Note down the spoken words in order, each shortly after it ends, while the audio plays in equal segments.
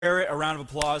Barrett, a round of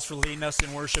applause for leading us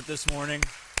in worship this morning.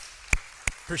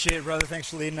 Appreciate it, brother.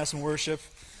 Thanks for leading us in worship.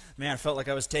 Man, I felt like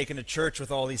I was taken to church with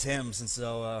all these hymns, and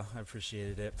so I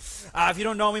appreciated it. If you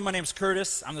don't know me, my name's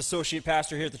Curtis. I'm the associate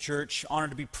pastor here at the church. Honored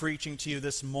to be preaching to you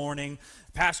this morning.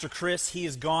 Pastor Chris, he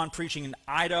is gone preaching in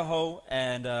Idaho,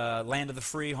 and land of the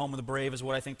free, home of the brave is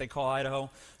what I think they call Idaho.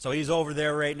 So he's over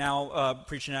there right now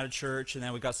preaching at a church, and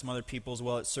then we've got some other people as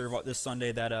well that serve this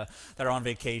Sunday that are on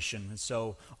vacation. And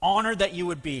so honored that you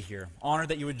would be here. Honored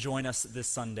that you would join us this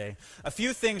Sunday. A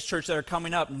few things, church, that are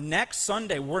coming up. Next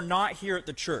Sunday, we're not here at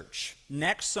the church.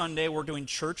 Next Sunday, we're doing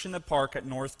Church in the Park at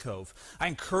North Cove. I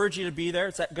encourage you to be there.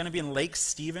 It's going to be in Lake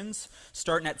Stevens,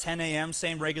 starting at 10 a.m.,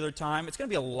 same regular time. It's going to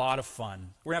be a lot of fun.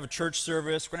 We're going to have a church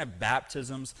service. We're going to have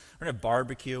baptisms. We're going to have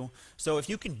barbecue. So if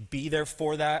you can be there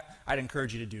for that, I'd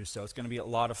encourage you to do so. It's going to be a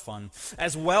lot of fun.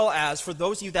 As well as for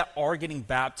those of you that are getting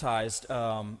baptized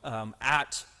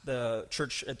at the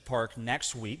church at the park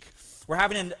next week, we're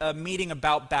having a meeting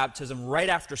about baptism right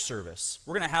after service.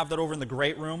 We're going to have that over in the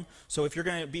great room. So if you're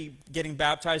going to be getting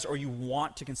baptized or you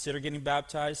want to consider getting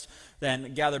baptized,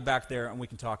 then gather back there and we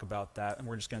can talk about that. And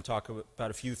we're just going to talk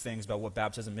about a few things about what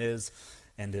baptism is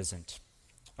and isn't.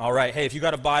 All right, hey, if you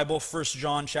got a Bible, 1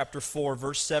 John chapter 4,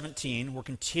 verse 17, we're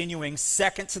continuing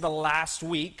second to the last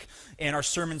week in our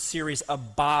sermon series,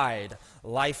 Abide,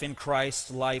 Life in Christ,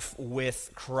 Life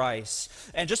with Christ.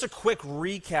 And just a quick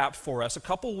recap for us. A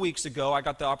couple weeks ago, I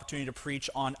got the opportunity to preach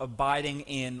on abiding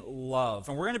in love.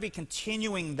 And we're going to be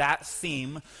continuing that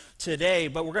theme today,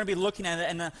 but we're going to be looking at it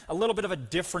in a little bit of a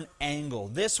different angle.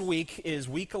 This week is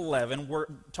week 11. We're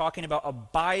talking about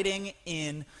abiding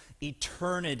in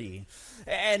eternity.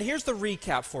 And here's the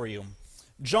recap for you.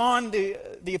 John,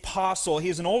 the apostle,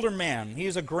 he's an older man. He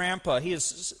is a grandpa. He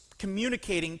is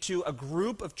communicating to a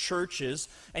group of churches,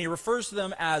 and he refers to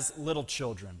them as little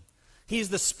children. He's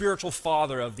the spiritual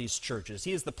father of these churches.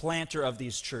 He is the planter of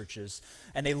these churches,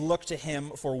 and they look to him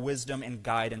for wisdom and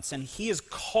guidance. And he is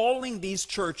calling these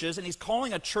churches, and he's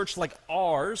calling a church like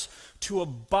ours, to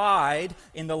abide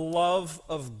in the love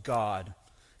of God.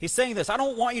 He's saying this: I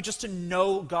don't want you just to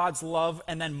know God's love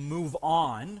and then move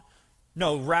on.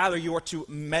 No, rather you are to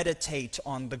meditate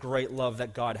on the great love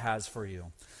that God has for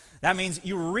you. That means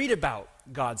you read about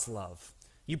God's love.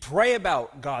 You pray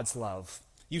about God's love.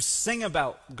 You sing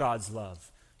about God's love.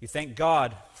 You thank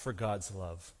God for God's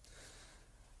love.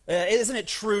 Isn't it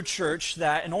true, church,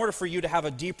 that in order for you to have a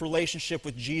deep relationship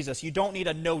with Jesus, you don't need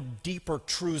to know deeper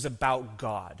truths about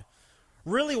God?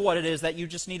 Really what it is that you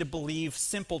just need to believe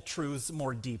simple truths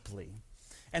more deeply.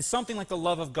 And something like the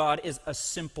love of God is a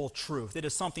simple truth. It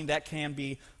is something that can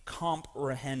be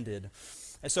comprehended.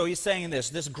 And so he's saying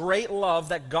this great love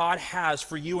that God has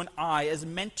for you and I is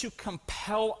meant to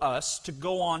compel us to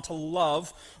go on to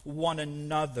love one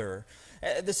another.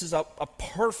 This is a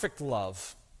perfect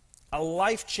love, a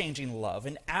life-changing love.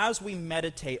 And as we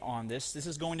meditate on this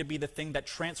is going to be the thing that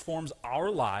transforms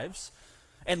our lives,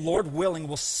 and Lord willing,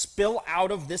 will spill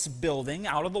out of this building,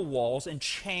 out of the walls, and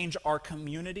change our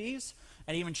communities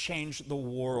and even change the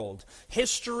world.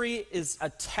 History is a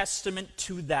testament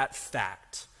to that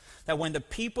fact, that when the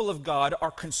people of God are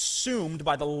consumed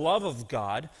by the love of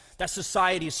God, that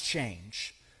societies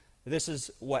change. This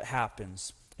is what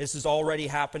happens. This is already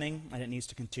happening, and it needs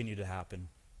to continue to happen.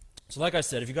 So like I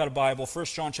said, if you've got a Bible, 1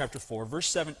 John chapter 4, verse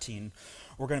 17,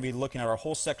 we're going to be looking at our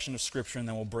whole section of Scripture, and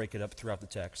then we'll break it up throughout the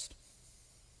text.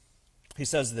 He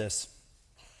says this: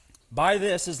 by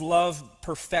this is love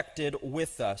perfected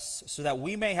with us, so that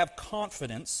we may have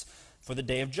confidence for the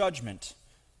day of judgment.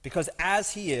 Because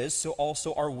as he is, so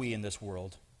also are we in this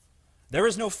world. There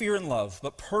is no fear in love,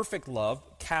 but perfect love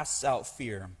casts out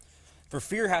fear. For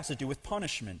fear has to do with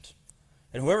punishment.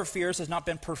 And whoever fears has not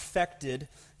been perfected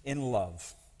in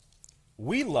love.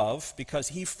 We love because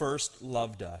he first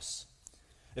loved us.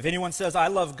 If anyone says, I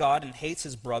love God, and hates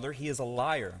his brother, he is a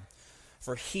liar.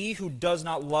 For he who does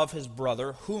not love his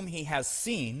brother, whom he has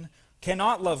seen,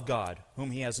 cannot love God,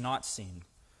 whom he has not seen.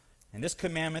 And this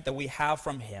commandment that we have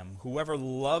from him: whoever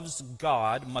loves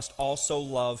God must also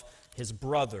love his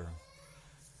brother.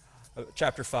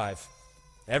 Chapter 5.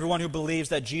 Everyone who believes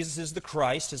that Jesus is the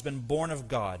Christ has been born of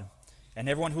God. And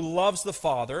everyone who loves the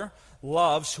Father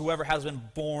loves whoever has been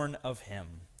born of him.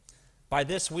 By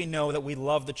this we know that we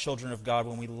love the children of God,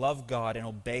 when we love God and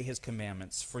obey his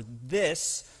commandments. For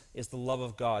this is the love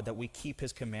of God, that we keep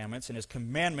his commandments, and his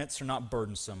commandments are not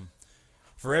burdensome.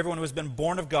 For everyone who has been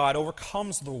born of God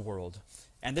overcomes the world.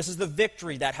 And this is the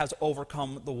victory that has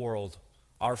overcome the world: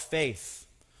 our faith.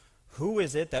 Who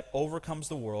is it that overcomes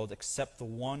the world except the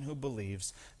one who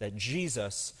believes that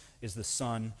Jesus is the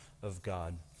Son of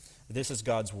God? This is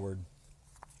God's word.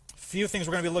 few things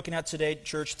we're going to be looking at today,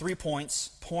 church. 3 points.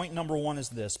 Point number 1 is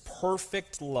this: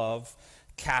 perfect love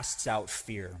casts out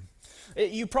fear.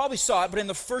 You probably saw it, but in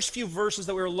the first few verses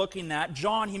that we were looking at,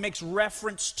 John, he makes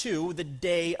reference to the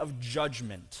day of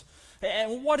judgment.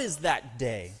 And what is that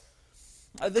day?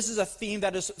 This is a theme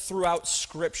that is throughout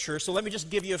Scripture, so let me just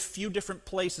give you a few different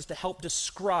places to help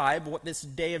describe what this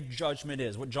day of judgment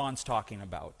is, what John's talking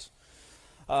about.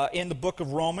 In the book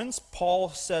of Romans, Paul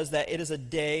says that it is a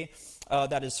day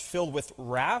that is filled with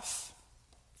wrath.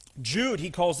 Jude, he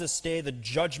calls this day the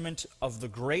judgment of the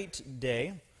great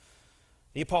day.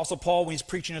 The Apostle Paul, when he's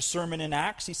preaching a sermon in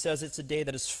Acts, he says it's a day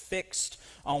that is fixed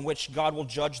on which God will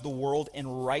judge the world in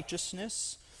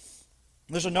righteousness.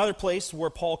 There's another place where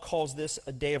Paul calls this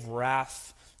a day of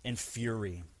wrath and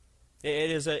fury.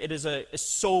 It is a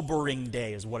sobering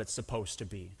day is what it's supposed to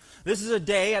be. This is a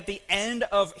day at the end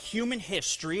of human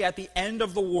history, at the end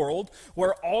of the world,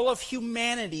 where all of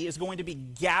humanity is going to be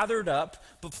gathered up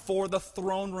before the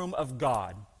throne room of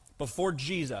God, before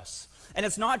Jesus. And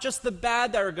it's not just the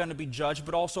bad that are going to be judged,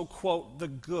 but also, quote, the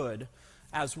good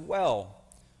as well.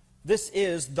 This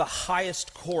is the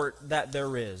highest court that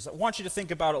there is. I want you to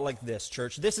think about it like this,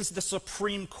 church. This is the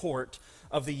supreme court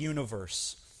of the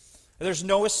universe. There's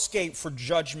no escape for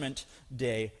judgment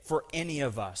day for any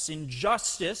of us.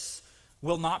 Injustice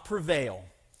will not prevail.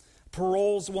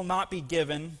 Paroles will not be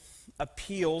given.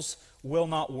 Appeals will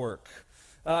not work.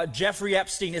 Jeffrey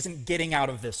Epstein isn't getting out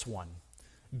of this one.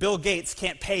 Bill Gates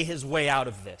can't pay his way out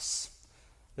of this.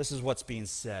 This is what's being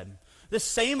said. The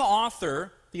same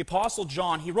author, the Apostle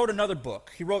John, he wrote another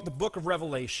book. He wrote the book of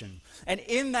Revelation. And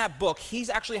in that book, he's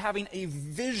actually having a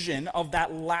vision of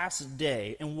that last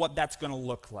day and what that's going to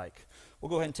look like. We'll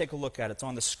go ahead and take a look at it. It's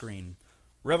on the screen.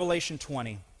 Revelation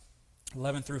 20,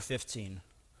 11 through 15.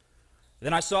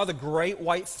 Then I saw the great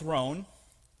white throne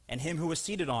and him who was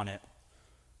seated on it.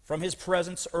 From his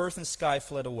presence, earth and sky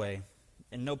fled away,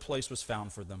 and no place was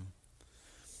found for them.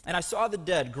 And I saw the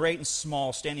dead, great and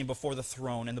small, standing before the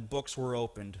throne, and the books were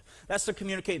opened. That's to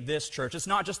communicate this, church. It's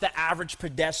not just the average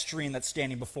pedestrian that's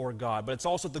standing before God, but it's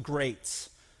also the greats,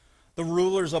 the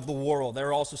rulers of the world.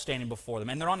 They're also standing before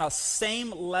them. And they're on the same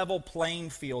level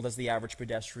playing field as the average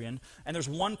pedestrian. And there's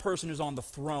one person who's on the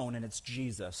throne, and it's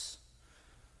Jesus.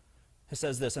 It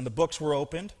says this: and the books were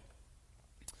opened.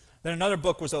 Then another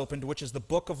book was opened, which is the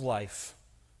book of life.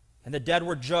 And the dead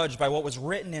were judged by what was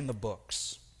written in the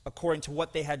books, according to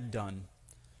what they had done.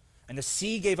 And the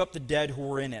sea gave up the dead who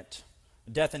were in it.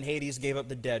 Death and Hades gave up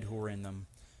the dead who were in them.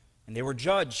 And they were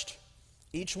judged,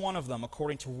 each one of them,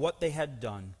 according to what they had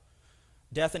done.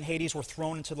 Death and Hades were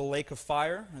thrown into the lake of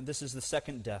fire, and this is the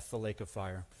second death, the lake of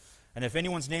fire. And if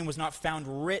anyone's name was not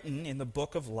found written in the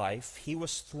book of life, he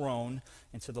was thrown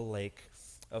into the lake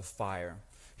of fire.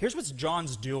 Here's what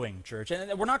John's doing, church.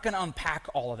 And we're not going to unpack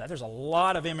all of that. There's a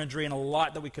lot of imagery and a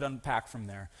lot that we could unpack from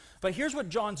there. But here's what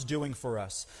John's doing for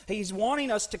us. He's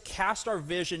wanting us to cast our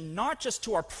vision not just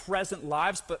to our present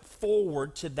lives, but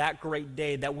forward to that great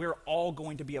day that we're all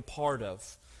going to be a part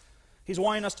of. He's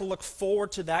wanting us to look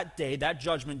forward to that day, that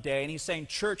judgment day. And he's saying,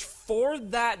 church, for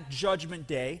that judgment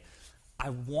day,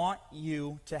 I want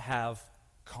you to have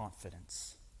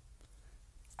confidence.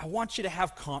 I want you to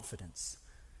have confidence.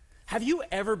 Have you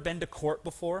ever been to court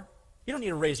before? You don't need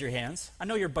to raise your hands. I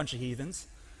know you're a bunch of heathens.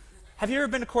 Have you ever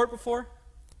been to court before?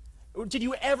 Did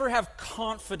you ever have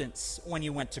confidence when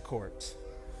you went to court?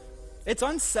 It's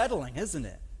unsettling, isn't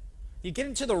it? You get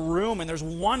into the room and there's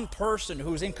one person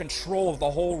who's in control of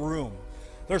the whole room.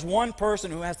 There's one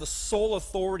person who has the sole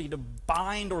authority to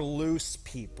bind or loose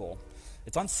people.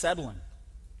 It's unsettling.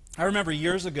 I remember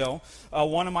years ago,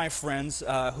 one of my friends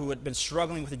who had been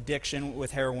struggling with addiction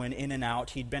with heroin in and out,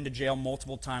 he'd been to jail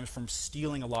multiple times from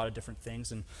stealing a lot of different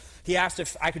things, and he asked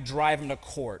if I could drive him to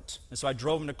court. And so I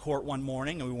drove him to court one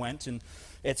morning, and we went, and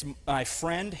it's my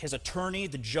friend, his attorney,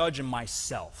 the judge, and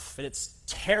myself. And it's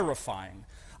terrifying.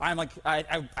 I'm like,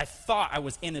 I thought I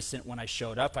was innocent when I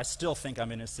showed up. I still think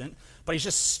I'm innocent. But he's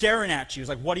just staring at you. He's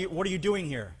like, what are you doing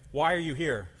here? Why are you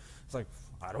here? It's like,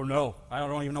 I don't know. I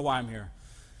don't even know why I'm here.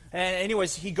 And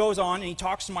anyways, he goes on and he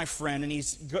talks to my friend, and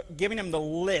he's giving him the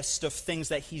list of things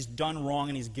that he's done wrong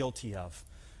and he's guilty of.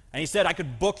 And he said, I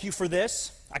could book you for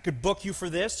this. I could book you for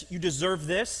this. You deserve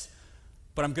this,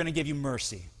 but I'm going to give you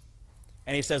mercy.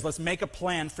 And he says, let's make a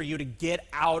plan for you to get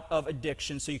out of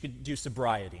addiction so you could do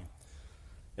sobriety.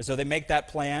 And so they make that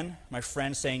plan. My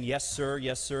friend saying, yes, sir,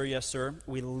 yes, sir, yes, sir.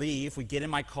 We leave. We get in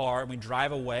my car, and we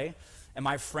drive away. And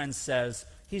my friend says,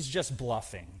 he's just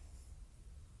bluffing.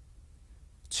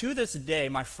 To this day,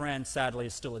 my friend, sadly,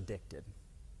 is still addicted.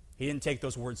 He didn't take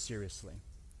those words seriously.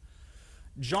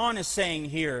 John is saying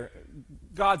here,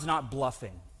 God's not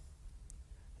bluffing.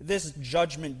 this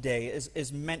judgment day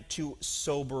is meant to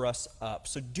sober us up.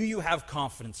 So do you have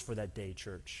confidence for that day,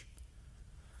 church?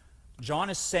 John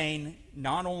is saying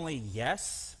not only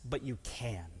yes, but you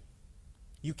can.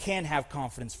 You can have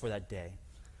confidence for that day.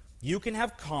 You can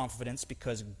have confidence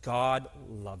because God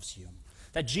loves you.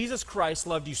 That Jesus Christ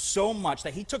loved you so much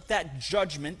that he took that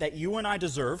judgment that you and I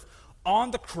deserve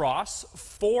on the cross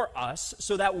for us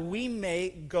so that we may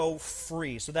go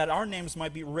free, so that our names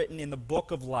might be written in the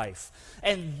book of life.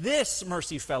 And this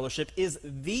Mercy Fellowship is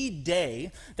the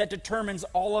day that determines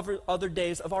all of other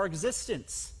days of our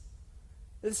existence.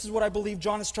 This is what I believe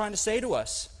John is trying to say to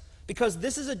us. Because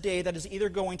this is a day that is either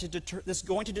going to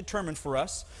determine for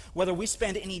us whether we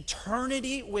spend an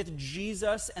eternity with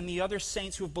Jesus and the other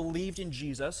saints who have believed in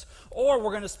Jesus, or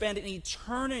we're going to spend an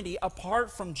eternity apart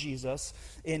from Jesus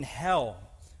in hell.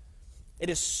 It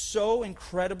is so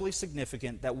incredibly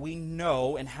significant that we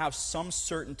know and have some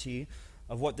certainty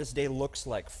of what this day looks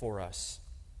like for us.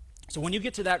 So when you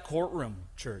get to that courtroom,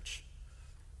 church,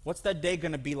 what's that day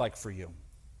going to be like for you?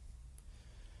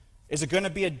 Is it going to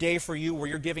be a day for you where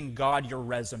you're giving God your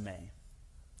resume?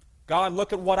 God,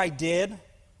 look at what I did.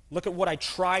 Look at what I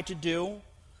tried to do.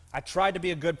 I tried to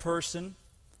be a good person.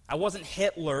 I wasn't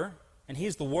Hitler, and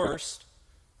he's the worst.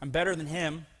 I'm better than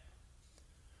him.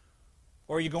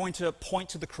 Or are you going to point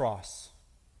to the cross?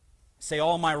 Say,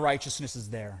 all my righteousness is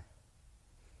there.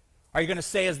 Are you going to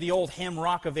say, as the old hymn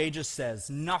Rock of Ages says,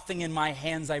 nothing in my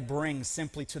hands I bring,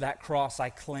 simply to that cross I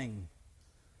cling?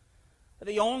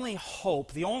 The only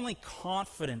hope, the only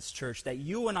confidence, church, that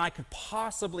you and I could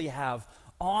possibly have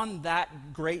on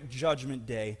that great judgment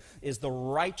day is the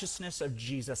righteousness of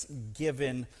Jesus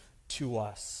given to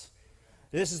us.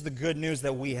 This is the good news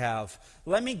that we have.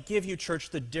 Let me give you,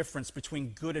 church, the difference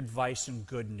between good advice and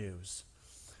good news.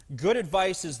 Good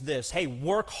advice is this: hey,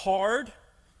 work hard,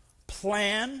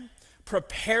 plan,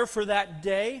 prepare for that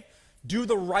day, do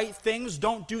the right things,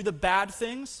 don't do the bad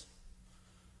things.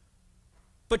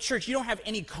 But church, you don't have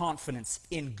any confidence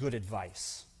in good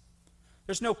advice.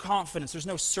 There's no confidence, there's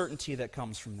no certainty that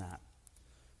comes from that.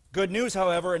 Good news,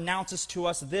 however, announces to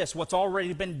us this: what's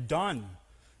already been done.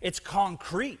 It's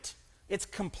concrete, it's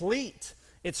complete,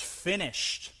 it's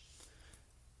finished.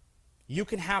 You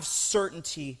can have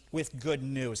certainty with good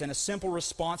news. And a simple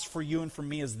response for you and for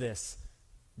me is this: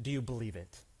 do you believe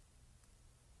it?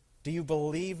 Do you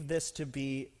believe this to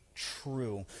be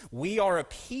true? We are a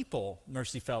people,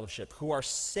 Mercy Fellowship, who are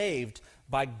saved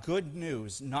by good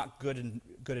news, not good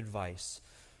advice.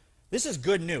 This is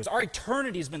good news. Our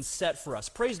eternity has been set for us.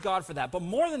 Praise God for that. But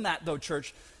more than that, though,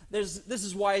 church, this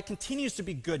is why it continues to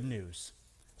be good news.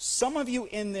 Some of you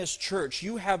in this church,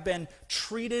 you have been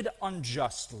treated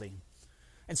unjustly.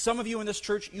 And some of you in this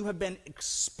church, you have been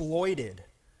exploited.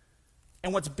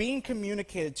 And what's being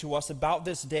communicated to us about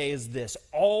this day is this: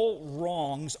 all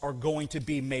wrongs are going to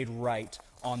be made right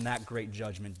on that great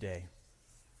judgment day.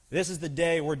 This is the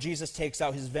day where Jesus takes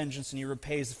out his vengeance and he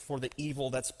repays for the evil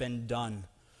that's been done.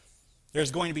 There's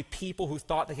going to be people who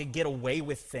thought they could get away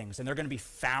with things, and they're going to be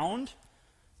found,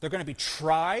 they're going to be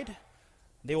tried,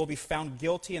 they will be found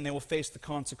guilty, and they will face the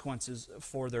consequences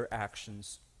for their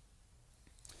actions.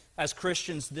 As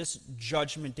Christians, this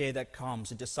judgment day that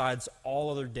comes, it decides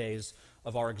all other days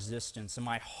of our existence. And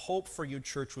my hope for you,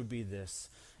 church, would be this: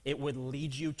 it would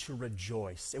lead you to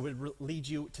rejoice. It would lead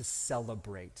you to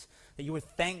celebrate. That you would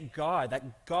thank God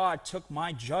that God took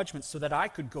my judgment so that I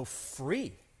could go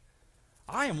free.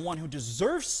 I am one who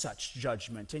deserves such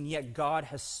judgment, and yet God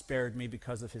has spared me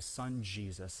because of his son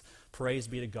Jesus. Praise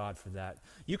be to God for that.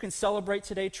 You can celebrate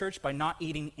today, church, by not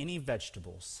eating any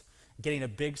vegetables, getting a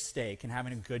big steak, and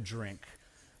having a good drink,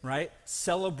 right?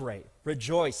 Celebrate,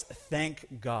 rejoice,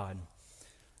 thank God.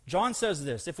 John says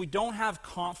this: if we don't have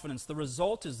confidence, the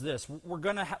result is this: we're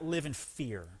going to live in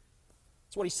fear.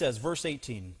 That's what he says, verse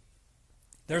 18.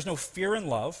 There's no fear in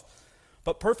love,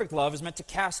 but perfect love is meant to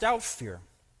cast out fear.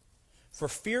 For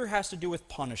fear has to do with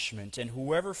punishment, and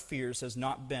whoever fears has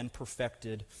not been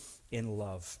perfected in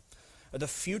love. The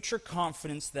future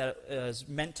confidence that is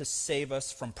meant to save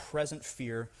us from present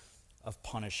fear of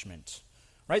punishment.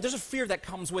 Right? There's a fear that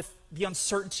comes with the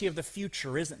uncertainty of the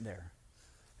future, isn't there?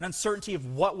 An uncertainty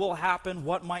of what will happen,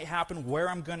 what might happen, where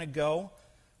I'm going to go.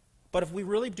 But if we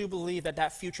really do believe that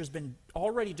that future has been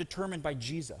already determined by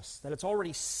Jesus, that it's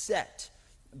already set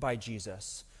by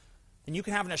Jesus, then you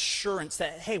can have an assurance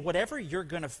that, hey, whatever you're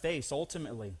going to face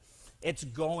ultimately, it's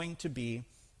going to be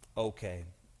okay.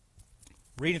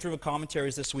 Reading through the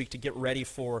commentaries this week to get ready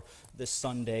for this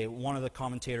Sunday, one of the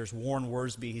commentators, Warren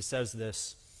Worsby, he says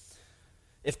this: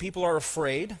 if people are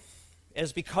afraid, it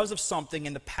is because of something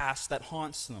in the past that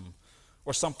haunts them,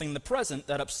 or something in the present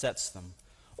that upsets them,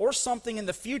 or something in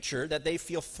the future that they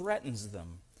feel threatens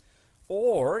them.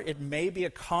 Or it may be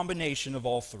a combination of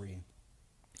all three.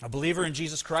 A believer in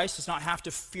Jesus Christ does not have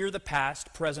to fear the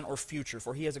past, present, or future,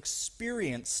 for he has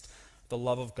experienced the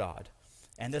love of God.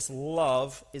 And this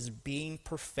love is being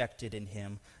perfected in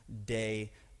him day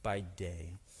by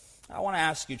day. I want to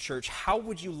ask you, church, how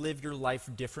would you live your life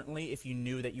differently if you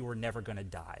knew that you were never going to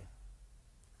die?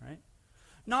 Right?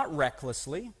 Not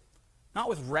recklessly, not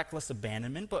with reckless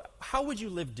abandonment, but how would you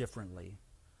live differently?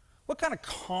 What kind of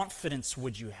confidence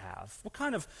would you have? What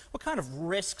kind of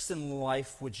risks in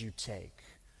life would you take?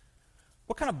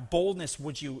 What kind of boldness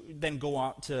would you then go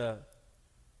out to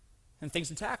and things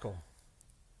to tackle?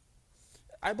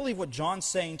 I believe what John's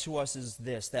saying to us is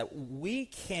this, that we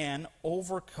can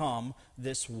overcome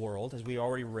this world, as we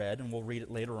already read, and we'll read it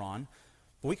later on.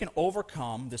 But we can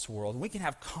overcome this world, and we can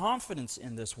have confidence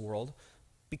in this world,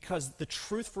 because the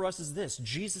truth for us is this: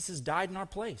 Jesus has died in our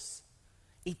place.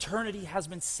 Eternity has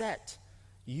been set.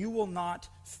 You will not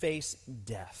face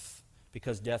death,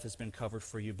 because death has been covered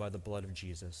for you by the blood of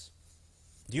Jesus.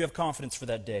 Do you have confidence for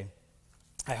that day?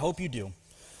 I hope you do.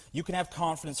 You can have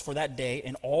confidence for that day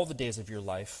and all the days of your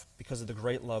life because of the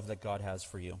great love that God has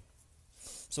for you.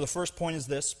 So the first point is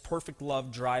this: perfect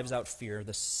love drives out fear.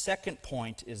 The second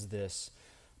point is this: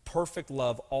 perfect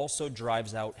love also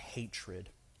drives out hatred.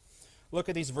 Look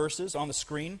at these verses on the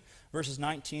screen, verses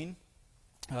 19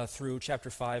 through chapter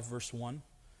 5, verse 1.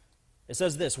 It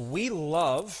says this: we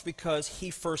love because he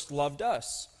first loved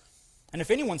us. And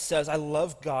if anyone says, I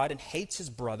love God, and hates his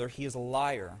brother, he is a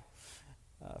liar.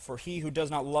 For he who does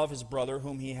not love his brother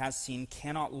whom he has seen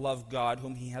cannot love God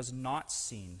whom he has not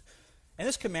seen. And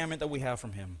this commandment that we have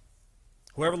from him: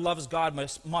 whoever loves God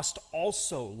must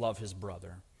also love his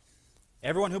brother.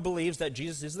 Everyone who believes that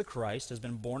Jesus is the Christ has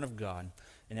been born of God,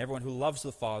 and everyone who loves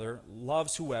the Father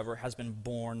loves whoever has been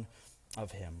born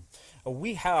of him.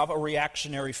 We have a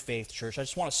reactionary faith, church. I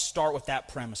just want to start with that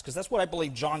premise, because that's what I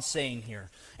believe John's saying here.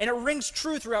 And it rings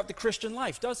true throughout the Christian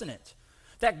life, doesn't it?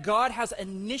 That God has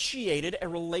initiated a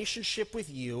relationship with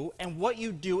you, and what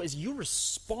you do is you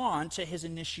respond to his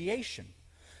initiation.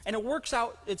 And it works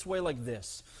out its way like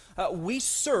this. We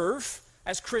serve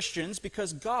as Christians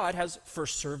because God has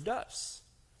first served us.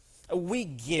 We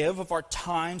give of our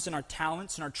times and our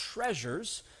talents and our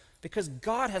treasures because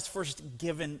God has first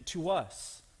given to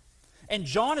us. And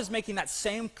John is making that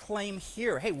same claim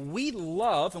here. Hey, we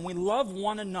love, and we love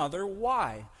one another.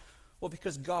 Why? Well,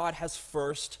 because God has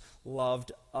first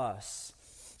loved us.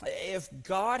 If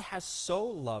God has so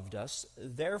loved us,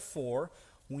 therefore,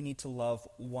 we need to love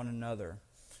one another.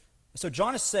 So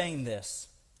John is saying this: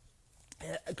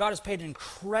 God has paid an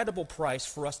incredible price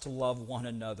for us to love one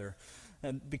another.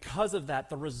 And because of that,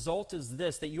 the result is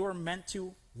this: that you are meant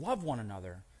to love one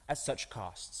another at such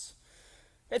costs.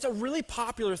 It's a really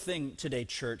popular thing today,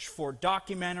 church, for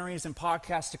documentaries and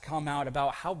podcasts to come out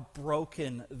about how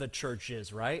broken the church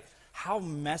is, right? How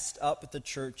messed up the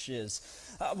church is.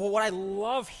 Well, what I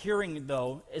love hearing,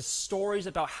 though, is stories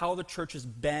about how the church has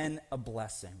been a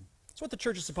blessing. It's what the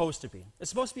church is supposed to be. It's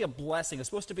supposed to be a blessing. It's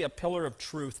supposed to be a pillar of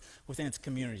truth within its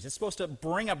communities. It's supposed to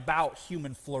bring about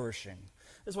human flourishing.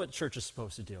 This is what the church is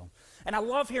supposed to do. And I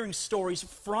love hearing stories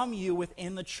from you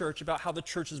within the church about how the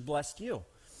church has blessed you.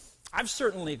 I've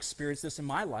certainly experienced this in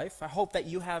my life. I hope that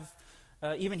you have,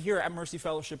 even here at Mercy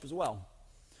Fellowship as well.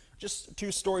 Just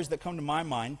two stories that come to my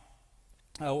mind.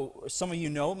 Some of you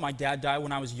know my dad died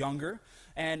when I was younger,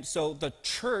 and so the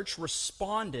church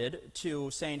responded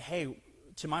to saying, hey,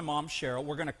 to my mom, Cheryl,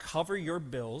 we're going to cover your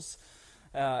bills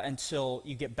until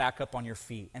you get back up on your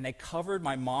feet. And they covered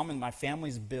my mom and my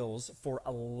family's bills for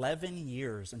 11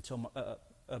 years until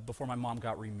before my mom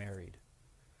got remarried.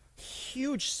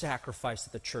 Huge sacrifice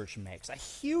that the church makes, a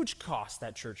huge cost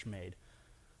that church made.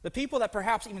 The people that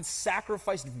perhaps even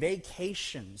sacrificed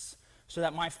vacations so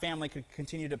that my family could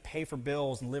continue to pay for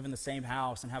bills and live in the same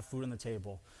house and have food on the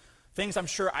table. Things I'm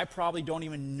sure I probably don't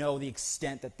even know the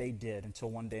extent that they did until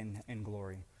one day in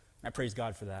glory. And I praise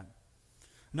God for that.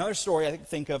 Another story I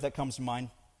think of that comes to mind.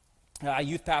 I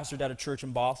youth pastored at a church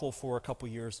in Bothell for a couple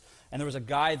years, and there was a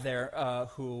guy there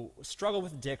who struggled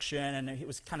with addiction, and he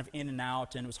was kind of in and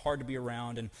out, and it was hard to be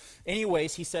around. And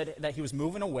anyways, he said that he was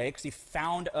moving away because he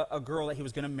found a girl that he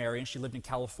was going to marry, and she lived in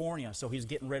California, so he was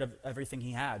getting rid of everything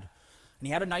he had. And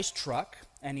he had a nice truck,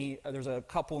 and there's a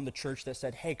couple in the church that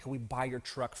said, hey, can we buy your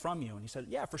truck from you? And he said,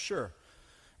 yeah, for sure.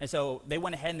 And so they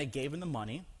went ahead and they gave him the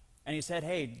money, and he said,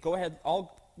 hey, go ahead,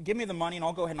 give me the money, and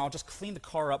I'll go ahead and I'll just clean the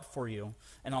car up for you,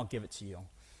 and I'll give it to you.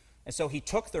 And so he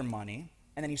took their money,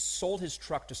 and then he sold his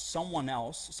truck to someone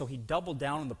else, so he doubled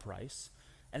down on the price,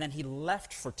 and then he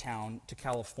left for town to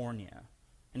California,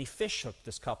 and he fish hooked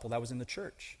this couple that was in the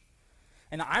church.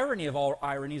 And the irony of all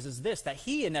ironies is this, that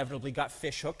he inevitably got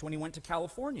fish hooked when he went to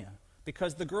California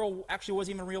because the girl actually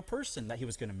wasn't even a real person that he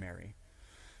was going to marry.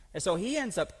 And so he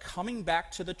ends up coming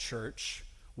back to the church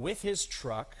with his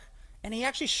truck, and he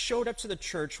actually showed up to the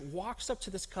church, walks up to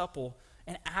this couple,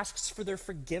 and asks for their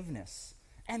forgiveness.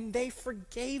 And they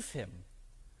forgave him.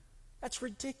 That's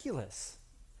ridiculous.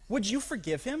 Would you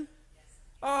forgive him? Yes.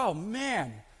 Oh,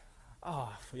 man.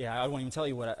 Oh, yeah, I won't even tell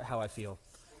you how I feel.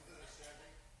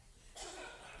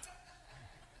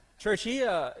 Church, he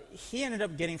ended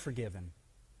up getting forgiven.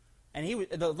 And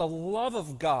the love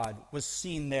of God was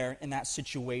seen there in that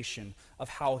situation of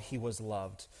how he was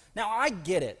loved. Now, I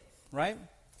get it, right?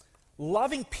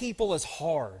 Loving people is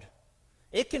hard.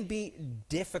 It can be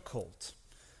difficult.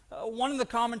 One of the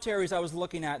commentaries I was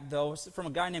looking at, though, is from a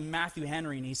guy named Matthew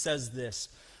Henry, and he says this,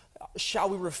 "Shall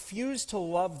we refuse to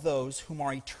love those whom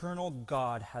our eternal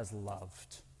God has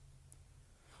loved?"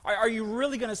 Are you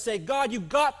really going to say, God, you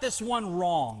got this one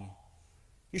wrong?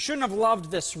 You shouldn't have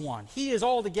loved this one. He is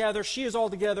altogether, she is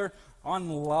altogether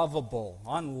unlovable,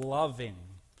 unloving.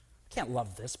 I can't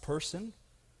love this person,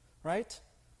 right?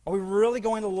 Are we really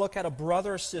going to look at a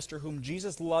brother or sister whom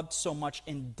Jesus loved so much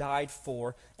and died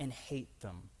for and hate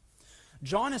them?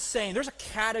 John is saying there's a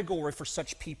category for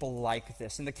such people like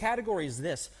this, and the category is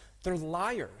this: they're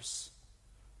liars.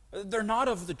 They're not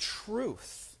of the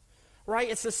truth. Right?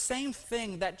 It's the same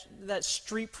thing that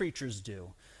street preachers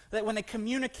do. That when they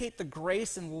communicate the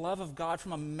grace and love of God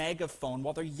from a megaphone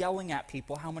while they're yelling at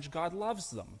people how much God loves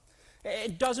them.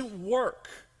 It doesn't work.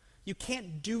 You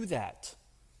can't do that.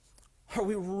 Are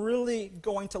we really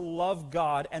going to love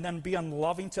God and then be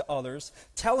unloving to others,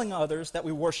 telling others that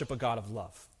we worship a God of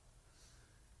love?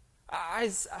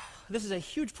 This is a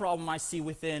huge problem I see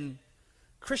within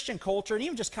Christian culture, and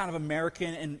even just kind of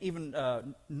American and even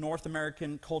North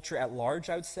American culture at large,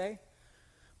 I would say.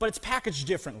 But it's packaged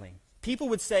differently. People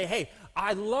would say, hey,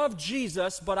 I love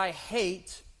Jesus, but I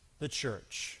hate the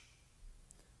church.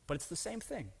 But it's the same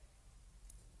thing.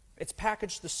 It's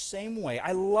packaged the same way.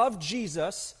 I love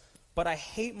Jesus, but I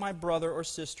hate my brother or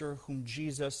sister whom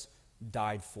Jesus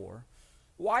died for.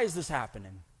 Why is this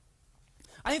happening?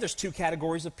 I think there's two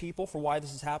categories of people for why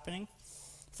this is happening.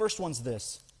 First one's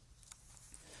this.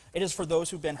 It is for those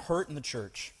who've been hurt in the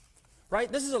church, right?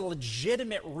 This is a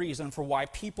legitimate reason for why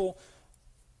people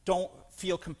don't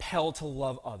feel compelled to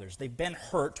love others. They've been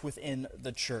hurt within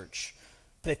the church.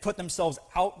 They put themselves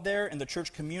out there in the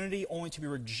church community only to be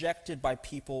rejected by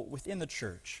people within the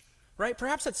church, right?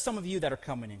 Perhaps that's some of you that are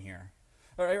coming in here.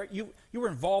 Or you were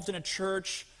involved in a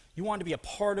church, you wanted to be a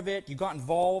part of it, you got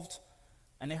involved,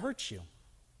 and they hurt you.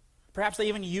 Perhaps they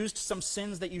even used some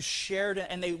sins that you shared,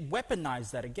 and they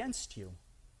weaponized that against you.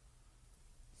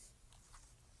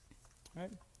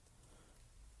 Right?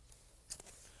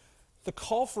 The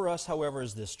call for us, however,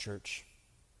 is this, church.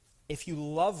 If you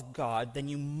love God, then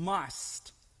you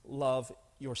must love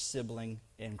your sibling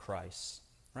in Christ,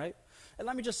 right? And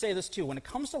let me just say this too. When it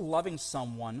comes to loving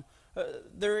someone,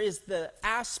 there is the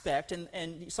aspect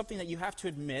and something that you have to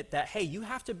admit that, hey, you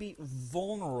have to be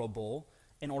vulnerable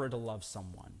in order to love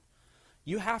someone.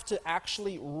 You have to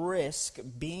actually risk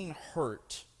being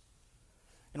hurt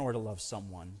in order to love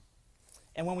someone.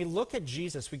 And when we look at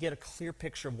Jesus, we get a clear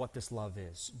picture of what this love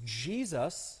is.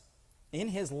 Jesus, in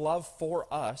his love for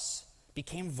us,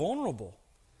 became vulnerable.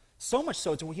 So much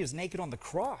so to where he was naked on the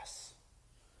cross.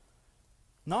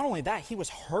 Not only that, he was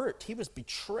hurt. He was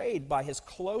betrayed by his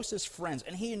closest friends.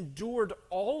 And he endured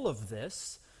all of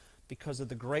this because of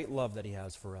the great love that he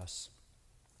has for us.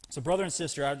 So brother and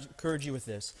sister, I would encourage you with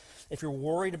this. If you're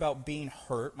worried about being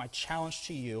hurt, my challenge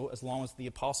to you, as long as the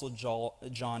Apostle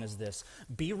John, is this.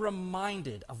 Be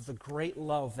reminded of the great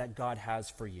love that God has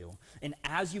for you. And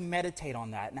as you meditate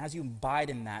on that, and as you abide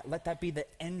in that, let that be the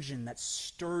engine that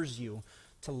stirs you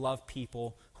to love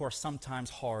people who are sometimes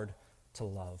hard to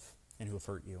love and who have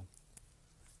hurt you.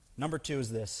 Number two is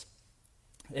this.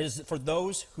 It is for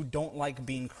those who don't like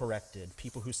being corrected.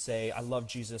 People who say, I love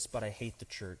Jesus, but I hate the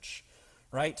church.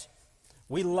 Right?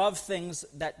 We love things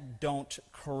that don't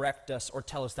correct us or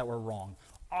tell us that we're wrong.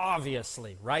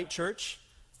 Obviously, right, church?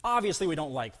 Obviously, we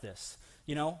don't like this.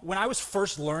 You know, when I was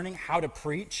first learning how to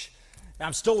preach, and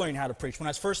I'm still learning how to preach. When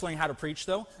I was first learning how to preach,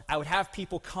 though, I would have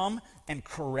people come and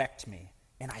correct me,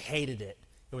 and I hated it.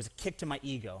 It was a kick to my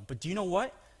ego. But do you know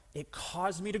what? It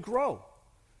caused me to grow.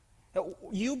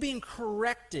 You being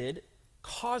corrected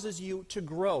causes you to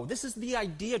grow. This is the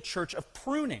idea, church, of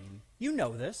pruning. You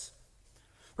know this.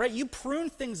 Right? You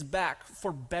prune things back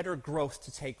for better growth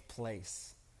to take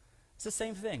place. It's the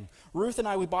same thing. Ruth and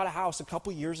I, we bought a house a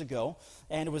couple years ago,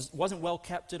 and it wasn't well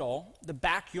kept at all. The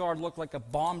backyard looked like a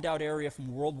bombed out area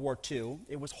from World War II.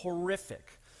 It was horrific.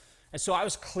 And so I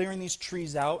was clearing these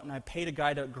trees out, and I paid a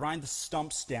guy to grind the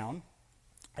stumps down.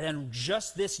 And then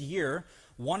just this year,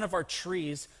 one of our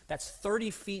trees that's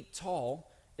 30 feet tall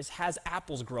has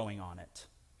apples growing on it.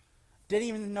 Didn't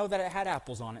even know that it had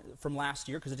apples on it from last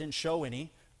year because it didn't show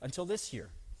any until this year.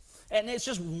 And it's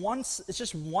just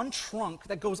one trunk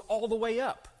that goes all the way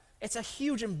up. It's a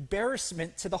huge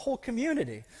embarrassment to the whole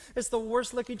community. It's the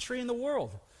worst looking tree in the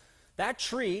world. That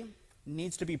tree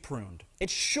needs to be pruned. It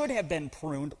should have been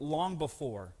pruned long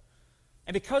before.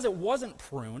 And because it wasn't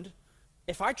pruned,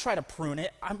 if I try to prune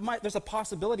it, there's a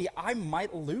possibility I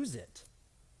might lose it.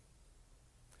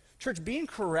 Church, being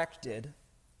corrected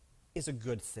is a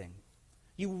good thing.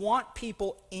 You want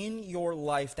people in your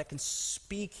life that can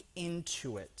speak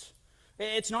into it.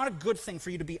 It's not a good thing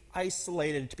for you to be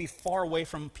isolated, to be far away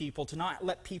from people, to not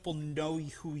let people know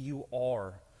who you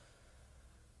are.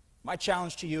 My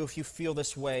challenge to you, if you feel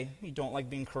this way, you don't like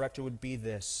being corrected, would be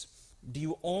this. Do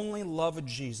you only love a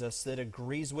Jesus that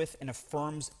agrees with and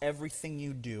affirms everything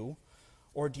you do?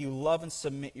 Or do you love and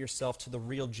submit yourself to the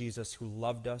real Jesus who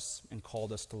loved us and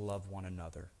called us to love one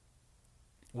another?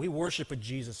 We worship a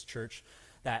Jesus, church,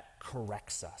 that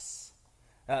corrects us.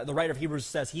 The writer of Hebrews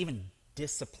says he even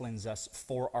disciplines us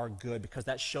for our good because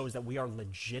that shows that we are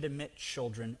legitimate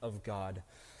children of God.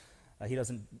 He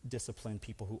doesn't discipline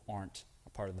people who aren't a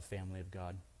part of the family of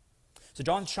God. So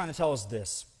John's trying to tell us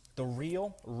this. The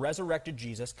real, resurrected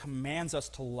Jesus commands us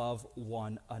to love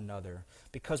one another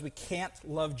because we can't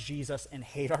love Jesus and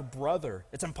hate our brother.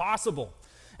 It's impossible.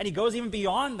 And he goes even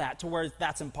beyond that to where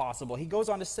that's impossible. He goes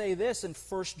on to say this in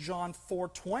 1 John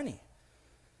 4:20.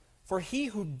 For he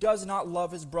who does not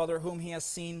love his brother whom he has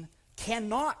seen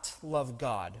cannot love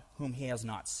God whom he has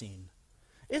not seen.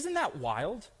 Isn't that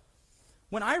wild?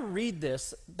 When I read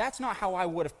this, that's not how I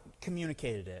would have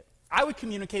communicated it. I would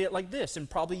communicate it like this, and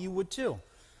probably you would too.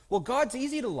 Well, God's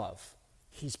easy to love.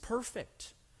 He's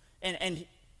perfect. And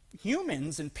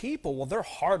humans and people, well, they're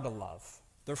hard to love.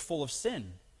 They're full of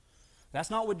sin. That's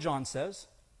not what John says.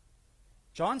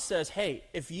 John says, hey,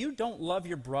 if you don't love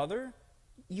your brother,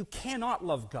 you cannot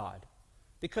love God.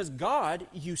 Because God,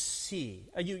 you see.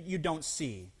 You don't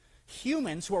see.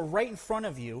 Humans who are right in front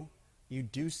of you, you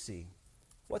do see.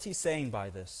 What's he saying by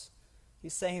this?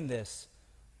 He's saying this.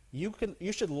 You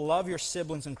should love your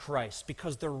siblings in Christ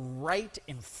because they're right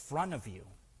in front of you.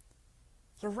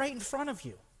 They're right in front of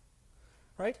you.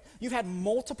 Right? You've had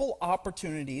multiple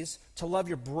opportunities to love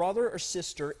your brother or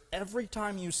sister every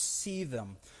time you see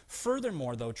them.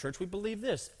 Furthermore, though, church, we believe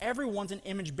this. Everyone's an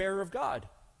image bearer of God.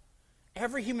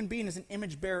 Every human being is an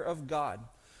image bearer of God,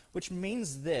 which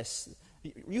means this.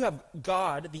 You have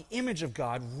God, the image of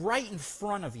God, right in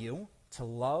front of you to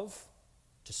love,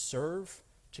 to serve,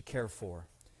 to care for.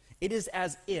 It is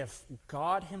as if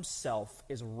God himself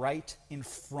is right in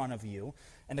front of you.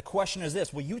 And the question is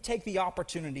this, will you take the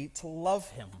opportunity to love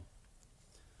him?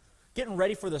 Getting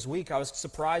ready for this week, I was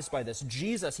surprised by this.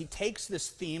 Jesus, he takes this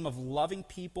theme of loving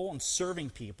people and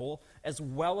serving people as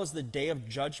well as the day of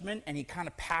judgment, and he kind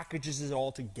of packages it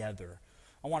all together.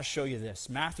 I want to show you this.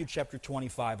 Matthew chapter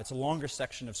 25. It's a longer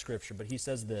section of Scripture, but he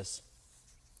says this.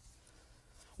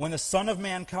 When the Son of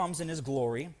Man comes in his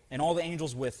glory, and all the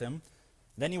angels with him,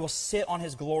 then he will sit on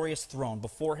his glorious throne.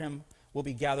 Before him will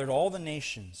be gathered all the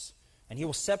nations, and he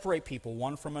will separate people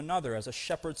one from another, as a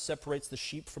shepherd separates the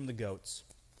sheep from the goats.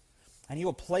 And he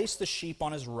will place the sheep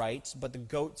on his right, but the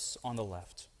goats on the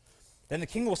left. Then the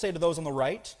king will say to those on the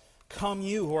right, come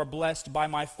you who are blessed by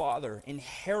my Father,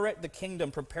 inherit the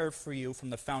kingdom prepared for you from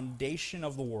the foundation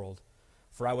of the world.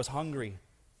 For I was hungry,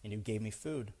 and you gave me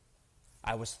food.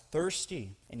 I was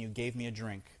thirsty, and you gave me a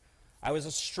drink. I was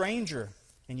a stranger,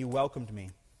 and you welcomed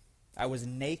me. I was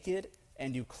naked,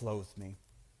 and you clothed me.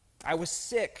 I was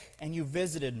sick, and you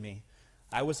visited me.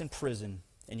 I was in prison,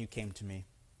 and you came to me.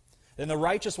 Then the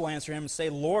righteous will answer him and say,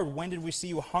 Lord, when did we see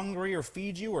you hungry or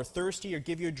feed you, or thirsty or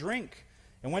give you a drink?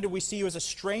 And when did we see you as a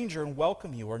stranger and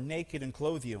welcome you, or naked and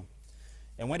clothe you?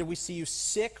 And when did we see you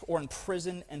sick or in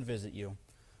prison and visit you?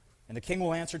 And the king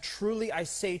will answer, truly I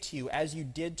say to you, as you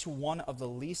did to one of the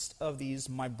least of these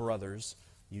my brothers,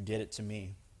 you did it to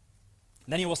me.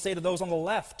 And then he will say to those on the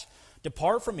left,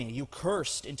 depart from me, you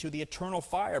cursed, into the eternal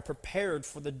fire prepared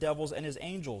for the devils and his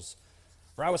angels.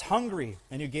 For I was hungry,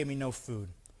 and you gave me no food.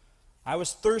 I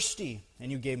was thirsty,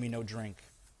 and you gave me no drink.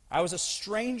 I was a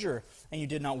stranger, and you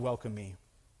did not welcome me.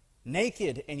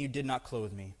 Naked, and you did not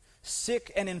clothe me.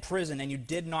 Sick and in prison, and you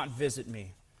did not visit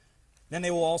me. Then they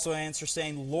will also answer,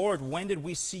 saying, Lord, when did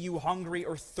we see you hungry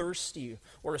or thirsty,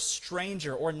 or a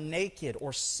stranger, or naked,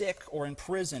 or sick, or in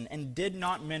prison, and did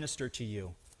not minister to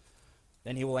you?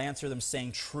 Then he will answer them,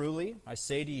 saying, Truly, I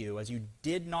say to you, as you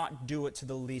did not do it to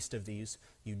the least of these,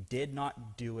 you did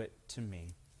not do it to me.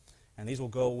 And these will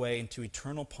go away into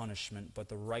eternal punishment, but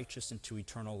the righteous into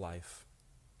eternal life.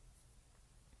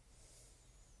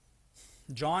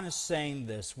 John is saying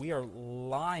this. We are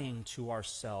lying to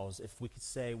ourselves if we could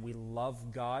say we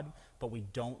love God, but we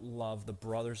don't love the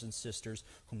brothers and sisters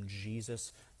whom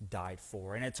Jesus died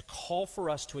for. And it's a call for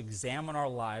us to examine our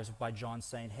lives by John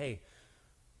saying, hey,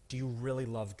 do you really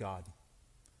love God?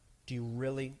 Do you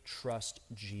really trust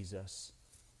Jesus?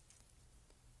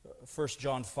 1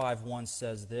 John 5:1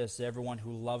 says this, everyone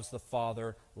who loves the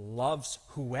Father loves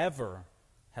whoever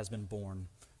has been born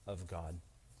of God.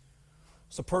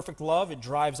 So perfect love, it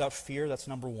drives out fear. That's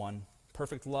number one.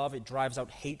 Perfect love, it drives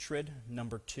out hatred.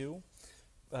 Number two.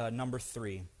 Number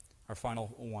three, our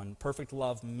final one. Perfect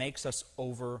love makes us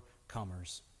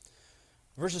overcomers.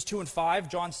 Verses 2 and 5,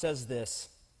 John says this.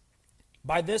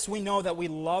 By this we know that we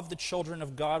love the children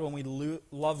of God when we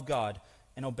love God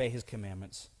and obey his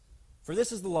commandments. For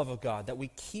this is the love of God, that we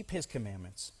keep his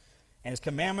commandments. And his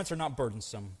commandments are not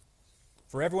burdensome.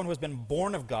 For everyone who has been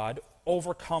born of God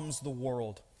overcomes the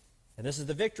world. And this is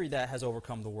the victory that has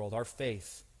overcome the world, our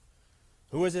faith.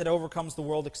 Who is it that overcomes the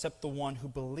world except the one who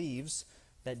believes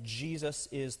that Jesus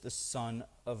is the Son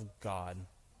of God?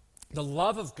 The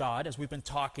love of God, as we've been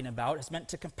talking about, is meant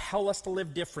to compel us to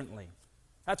live differently.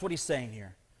 That's what he's saying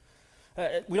here.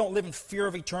 We don't live in fear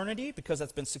of eternity because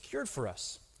that's been secured for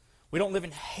us. We don't live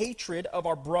in hatred of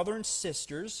our brother and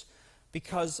sisters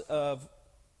because of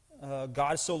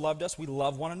God so loved us, we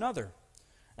love one another.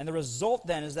 And the result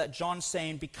then is that John's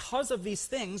saying, because of these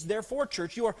things, therefore,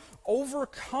 church, you are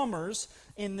overcomers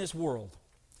in this world.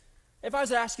 If I was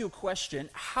to ask you a question,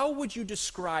 how would you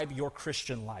describe your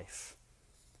Christian life?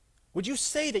 Would you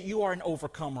say that you are an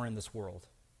overcomer in this world?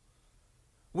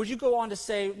 Would you go on to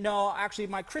say, no, actually,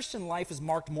 my Christian life is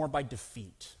marked more by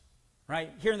defeat,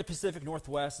 right? Here in the Pacific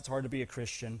Northwest, it's hard to be a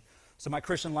Christian, so my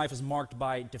Christian life is marked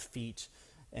by defeat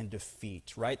and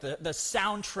defeat, right? The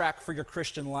soundtrack for your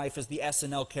Christian life is the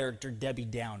SNL character Debbie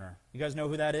Downer. You guys know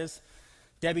who that is?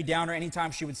 Debbie Downer,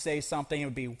 anytime she would say something, it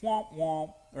would be womp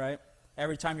womp, right?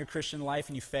 Every time your Christian life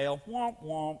and you fail, womp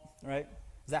womp, right?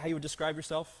 Is that how you would describe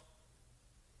yourself?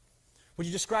 Would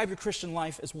you describe your Christian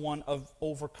life as one of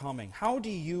overcoming? How do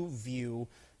you view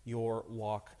your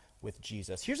walk with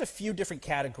Jesus? Here's a few different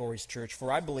categories, church,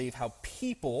 for I believe how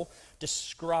people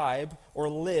describe or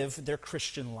live their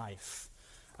Christian life.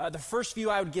 The first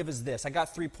view I would give is this. I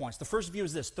got 3 points. The first view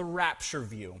is this, the rapture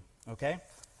view, okay?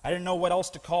 I didn't know what else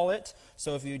to call it,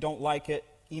 so if you don't like it,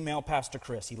 email Pastor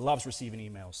Chris. He loves receiving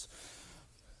emails.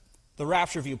 The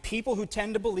rapture view. People who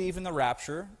tend to believe in the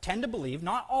rapture tend to believe,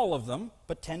 not all of them,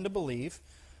 but tend to believe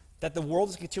that the world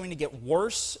is continuing to get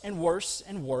worse and worse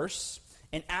and worse,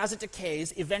 and as it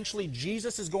decays, eventually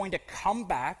Jesus is going to come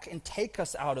back and take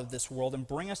us out of this world and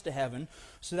bring us to heaven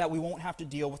so that we won't have to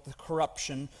deal with the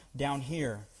corruption down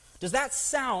here. Does that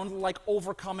sound like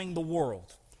overcoming the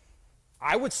world?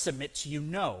 I would submit to you,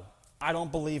 no. I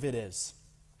don't believe it is.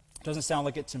 It doesn't sound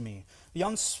like it to me. The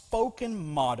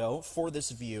unspoken motto for this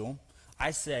view,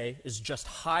 I say, is just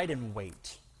hide and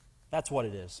wait. That's what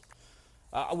it is.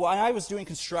 When I was doing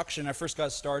construction, I first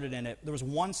got started in it, there was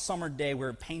one summer day we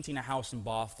were painting a house in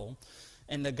Bothell,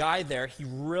 and the guy there, he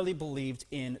really believed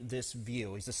in this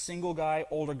view. He's a single guy,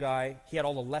 older guy. He had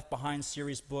all the Left Behind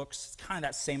series books. It's kind of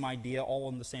that same idea, all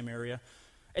in the same area.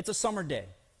 It's a summer day.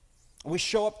 We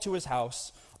show up to his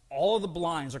house. All of the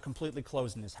blinds are completely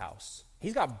closed in his house.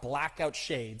 He's got blackout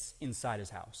shades inside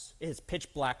his house. It is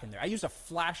pitch black in there. I used a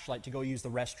flashlight to go use the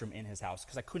restroom in his house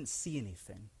because I couldn't see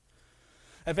anything.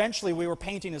 Eventually, we were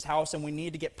painting his house, and we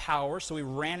needed to get power, so we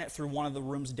ran it through one of the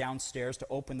rooms downstairs to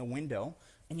open the window.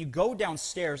 And you go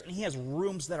downstairs, and he has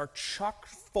rooms that are chock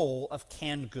full of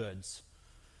canned goods.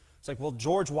 It's like, well,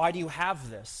 George, why do you have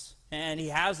this? And he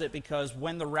has it because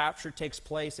when the rapture takes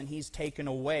place and he's taken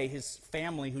away, his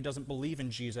family, who doesn't believe in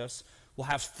Jesus, will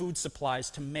have food supplies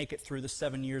to make it through the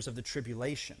 7 years of the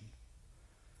tribulation.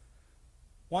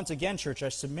 Once again, church, I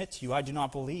submit to you, I do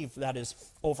not believe that is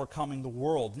overcoming the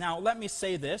world. Now, let me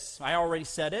say this. I already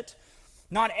said it.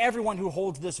 Not everyone who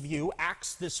holds this view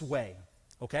acts this way,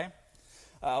 okay?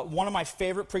 One of my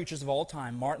favorite preachers of all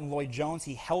time, Martin Lloyd-Jones,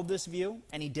 he held this view,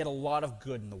 and he did a lot of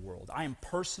good in the world. I am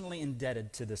personally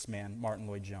indebted to this man, Martin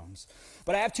Lloyd-Jones.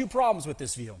 But I have 2 problems with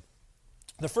this view.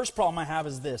 The first problem I have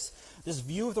is this. This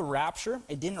view of the rapture,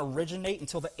 it didn't originate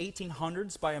until the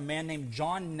 1800s by a man named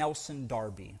John Nelson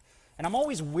Darby. And I'm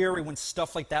always weary when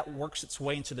stuff like that works its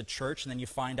way into the church, and then you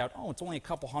find out, oh, it's only a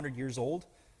couple hundred years old.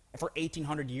 And for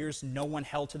 1,800 years, no one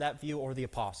held to that view or the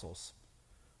apostles.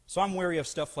 So I'm weary of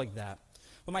stuff like that.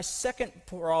 But my second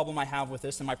problem I have with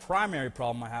this, and my primary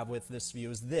problem I have with this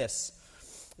view, is this.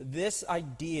 This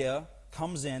idea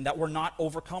comes in that we're not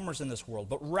overcomers in this world,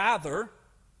 but rather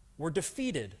we're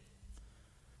defeated.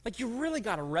 Like, you really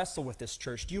got to wrestle with this,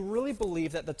 church. Do you really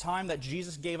believe that the time that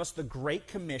Jesus gave us the Great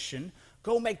Commission,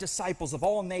 go make disciples of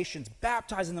all nations,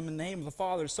 baptizing them in the name of the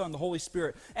Father, Son, and the Holy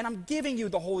Spirit, and I'm giving you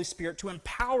the Holy Spirit to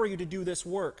empower you to do this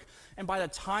work, and by the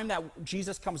time that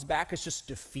Jesus comes back, it's just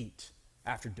defeat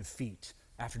after defeat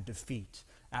after defeat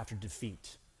after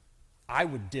defeat? I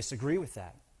would disagree with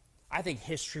that. I think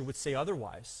history would say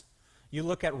otherwise. You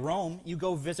look at Rome, you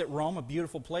go visit Rome, a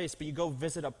beautiful place, but you go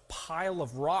visit a pile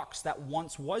of rocks that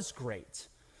once was great.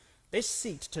 They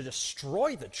seek to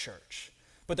destroy the church.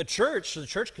 But the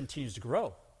church continues to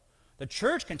grow. The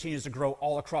church continues to grow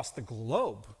all across the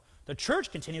globe. The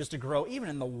church continues to grow even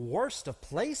in the worst of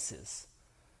places.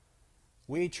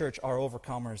 We, church, are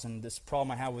overcomers, and this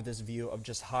problem I have with this view of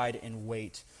just hide and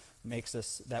wait makes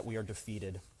us that we are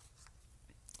defeated.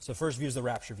 So first view is the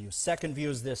rapture view. Second view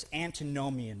is this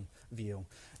antinomian view.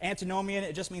 Antinomian,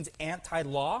 it just means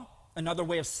anti-law. Another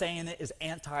way of saying it is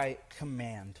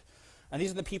anti-command. And these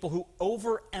are the people who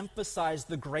overemphasize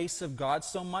the grace of God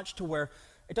so much to where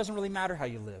it doesn't really matter how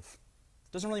you live.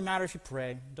 It doesn't really matter if you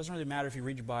pray. It doesn't really matter if you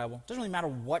read your Bible. It doesn't really matter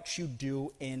what you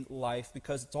do in life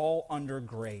because it's all under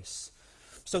grace.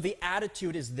 So the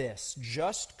attitude is this: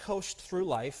 just coast through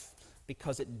life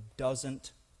because it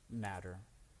doesn't matter.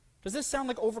 Does this sound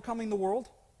like overcoming the world?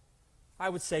 I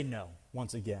would say no,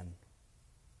 once again.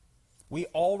 We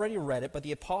already read it, but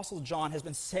the Apostle John has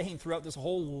been saying throughout this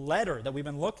whole letter that we've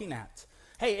been looking at,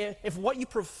 hey, if what you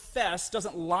profess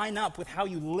doesn't line up with how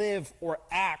you live or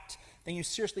act, then you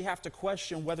seriously have to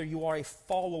question whether you are a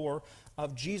follower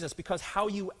of Jesus, because how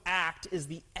you act is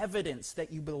the evidence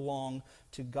that you belong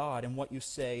to God and what you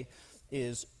say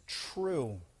is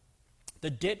true. The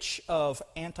ditch of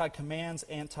anti-commands,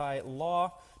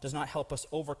 anti-law does not help us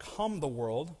overcome the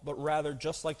world, but rather,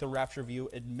 just like the rapture view,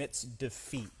 admits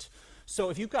defeat. So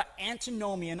if you've got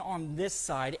antinomian on this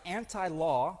side,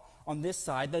 anti-law on this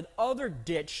side, the other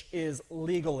ditch is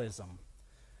legalism.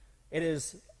 It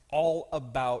is all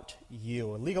about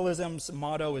you. Legalism's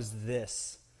motto is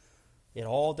this: it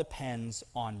all depends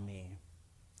on me.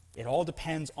 It all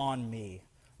depends on me,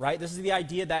 right? This is the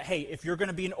idea that, hey, if you're going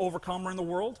to be an overcomer in the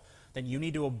world, then you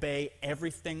need to obey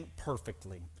everything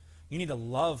perfectly. You need to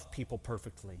love people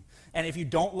perfectly. And if you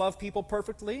don't love people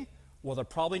perfectly, well, they're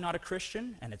probably not a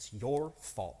Christian, and it's your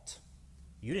fault.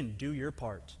 You didn't do your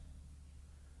part.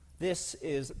 This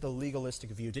is the legalistic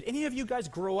view. Did any of you guys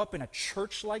grow up in a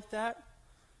church like that?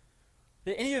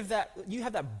 Did any of that, you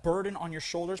have that burden on your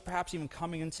shoulders, perhaps even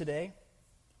coming in today?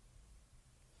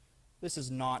 This is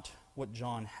not what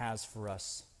John has for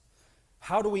us.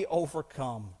 How do we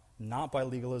overcome? Not by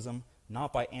legalism,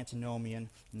 not by antinomian,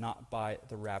 not by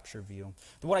the rapture view.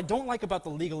 What I don't like about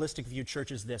the legalistic view,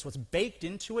 church, is this. What's baked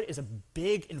into it is a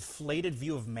big inflated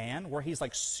view of man where he's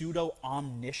like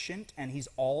pseudo-omniscient and he's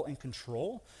all in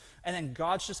control. And then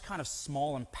God's just kind of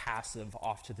small and passive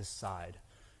off to the side.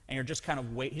 And you're just kind of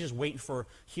he's just waiting for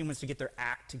humans to get their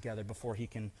act together before he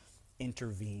can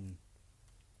intervene.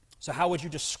 So how would you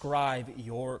describe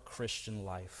your Christian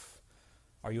life?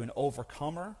 Are you an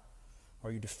overcomer?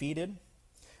 Are you defeated?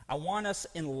 I want us,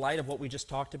 in light of what we just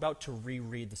talked about, to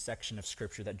reread the section of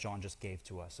Scripture that John just gave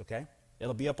to us, okay?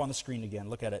 It'll be up on the screen again.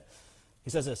 Look at it.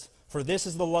 He says this: for this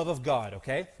is the love of God,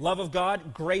 okay? Love of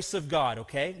God, grace of God,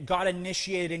 okay? God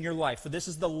initiated in your life. For this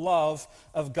is the love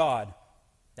of God,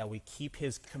 that we keep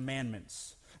his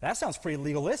commandments. That sounds pretty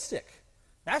legalistic.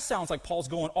 That sounds like Paul's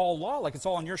going all law, like it's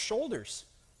all on your shoulders.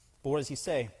 But what does he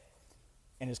say?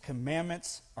 And his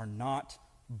commandments are not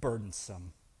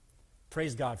burdensome.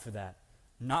 Praise God for that.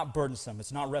 Not burdensome.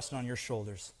 It's not resting on your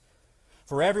shoulders.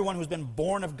 For everyone who's been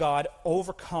born of God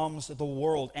overcomes the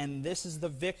world. And this is the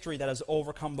victory that has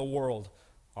overcome the world: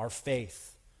 our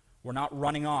faith. We're not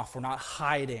running off. We're not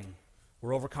hiding.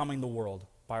 We're overcoming the world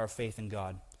by our faith in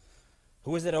God.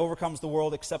 Who is it that overcomes the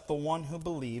world except the one who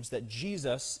believes that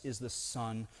Jesus is the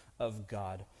Son of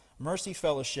God? Mercy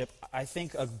Fellowship, I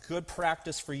think a good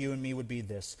practice for you and me would be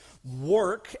this: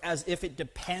 work as if it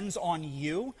depends on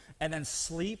you, and then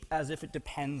sleep as if it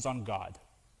depends on God.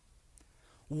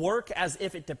 Work as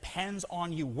if it depends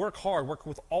on you. Work hard. Work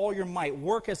with all your might.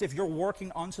 Work as if you're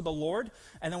working unto the Lord.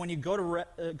 And then when you go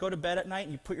to bed at night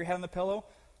and you put your head on the pillow,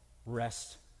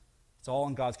 rest. It's all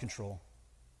in God's control.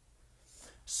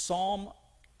 Psalm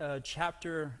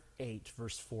chapter 8,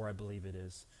 verse 4, I believe it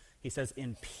is. He says,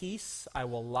 "In peace I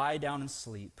will lie down and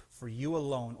sleep, for you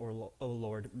alone, O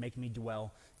Lord, make me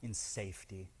dwell in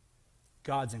safety."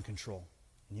 God's in control,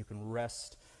 and you can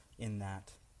rest in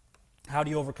that. How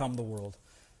do you overcome the world?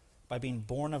 by being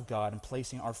born of God and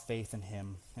placing our faith in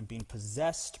him and being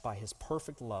possessed by his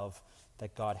perfect love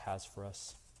that God has for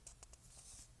us.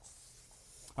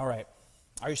 All right,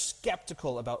 are you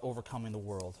skeptical about overcoming the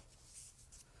world?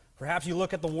 Perhaps you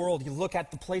look at the world, you look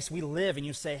at the place we live, and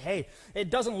you say, hey, it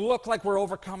doesn't look like we're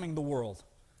overcoming the world.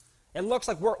 It looks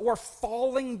like we're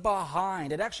falling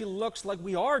behind. It actually looks like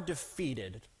we are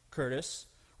defeated, Curtis,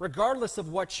 regardless of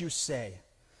what you say.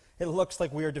 It looks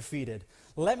like we are defeated.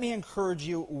 Let me encourage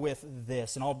you with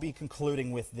this, and I'll be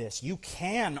concluding with this. You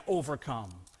can overcome.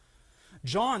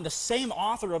 John, the same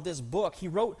author of this book, he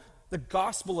wrote the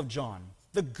Gospel of John,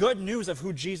 the good news of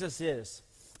who Jesus is.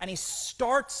 And he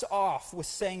starts off with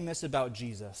saying this about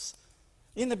Jesus.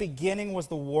 In the beginning was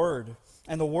the Word,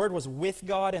 and the Word was with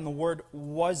God, and the Word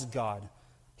was God.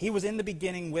 He was in the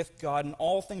beginning with God, and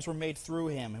all things were made through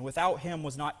him, and without him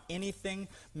was not anything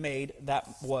made that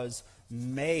was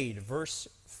made. Verse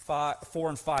 4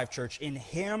 and 5, church. In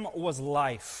him was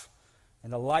life,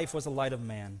 and the life was the light of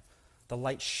man. The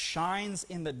light shines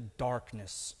in the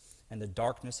darkness, and the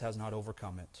darkness has not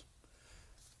overcome it.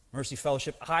 Mercy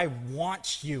Fellowship, I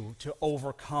want you to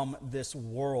overcome this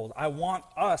world. I want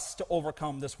us to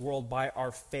overcome this world by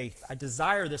our faith. I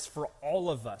desire this for all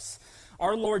of us.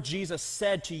 Our Lord Jesus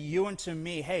said to you and to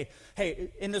me, hey,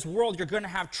 in this world you're going to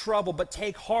have trouble, but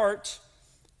take heart.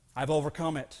 I've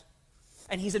overcome it.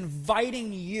 And he's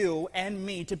inviting you and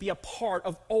me to be a part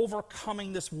of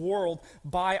overcoming this world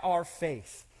by our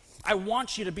faith. I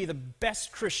want you to be the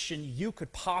best Christian you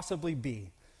could possibly be.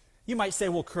 You might say,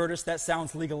 well, Curtis, that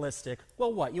sounds legalistic.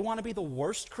 Well, what? You want to be the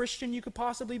worst Christian you could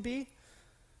possibly be?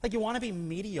 Like you want to be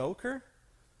mediocre?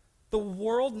 The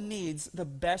world needs the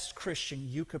best Christian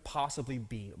you could possibly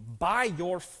be. By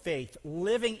your faith,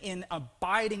 living in,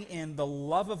 abiding in the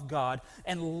love of God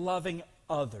and loving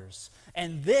others.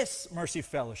 And this, Mercy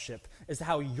Fellowship, is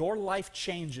how your life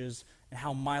changes and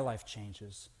how my life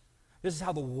changes. This is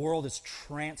how the world is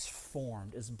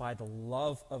transformed, is by the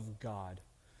love of God.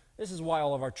 This is why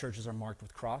all of our churches are marked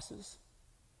with crosses.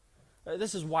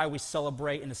 This is why we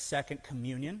celebrate in the second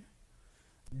communion.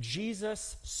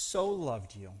 Jesus so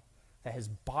loved you that his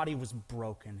body was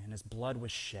broken and his blood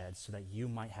was shed so that you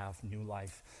might have new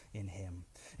life in him.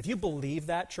 If you believe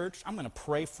that, church, I'm going to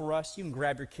pray for us. You can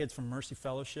grab your kids from Mercy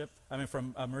Kids,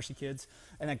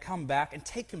 and then come back and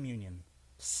take communion.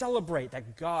 Celebrate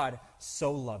that God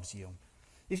so loves you.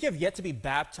 If you have yet to be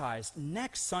baptized,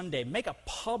 next Sunday, make a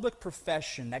public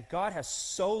profession that God has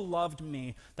so loved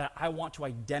me that I want to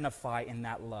identify in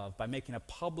that love by making a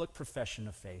public profession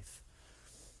of faith.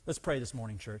 Let's pray this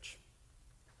morning, church.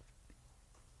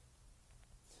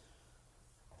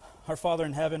 Our Father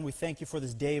in heaven, we thank you for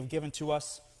this day you've given to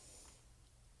us.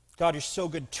 God, you're so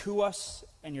good to us,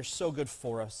 and you're so good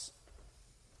for us.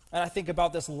 And I think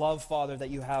about this love, Father, that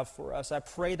you have for us. I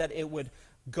pray that it would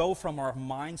go from our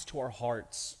minds to our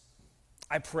hearts.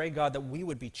 I pray, God, that we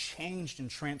would be changed and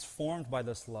transformed by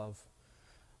this love.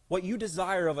 What you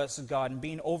desire of us, God, in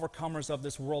being overcomers of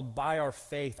this world by our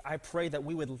faith, I pray that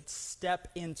we would step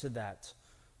into that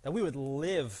we would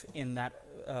live in that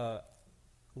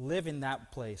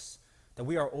place, that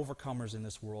we are overcomers in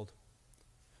this world.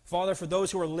 Father, for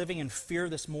those who are living in fear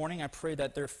this morning, I pray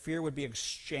that their fear would be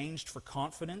exchanged for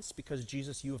confidence because,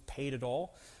 Jesus, you have paid it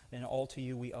all, and all to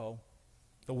you we owe.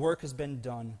 The work has been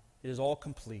done. It is all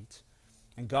complete.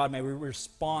 And God, may we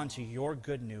respond to your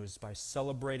good news by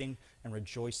celebrating and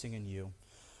rejoicing in you.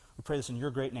 We pray this in your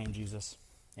great name, Jesus.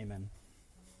 Amen.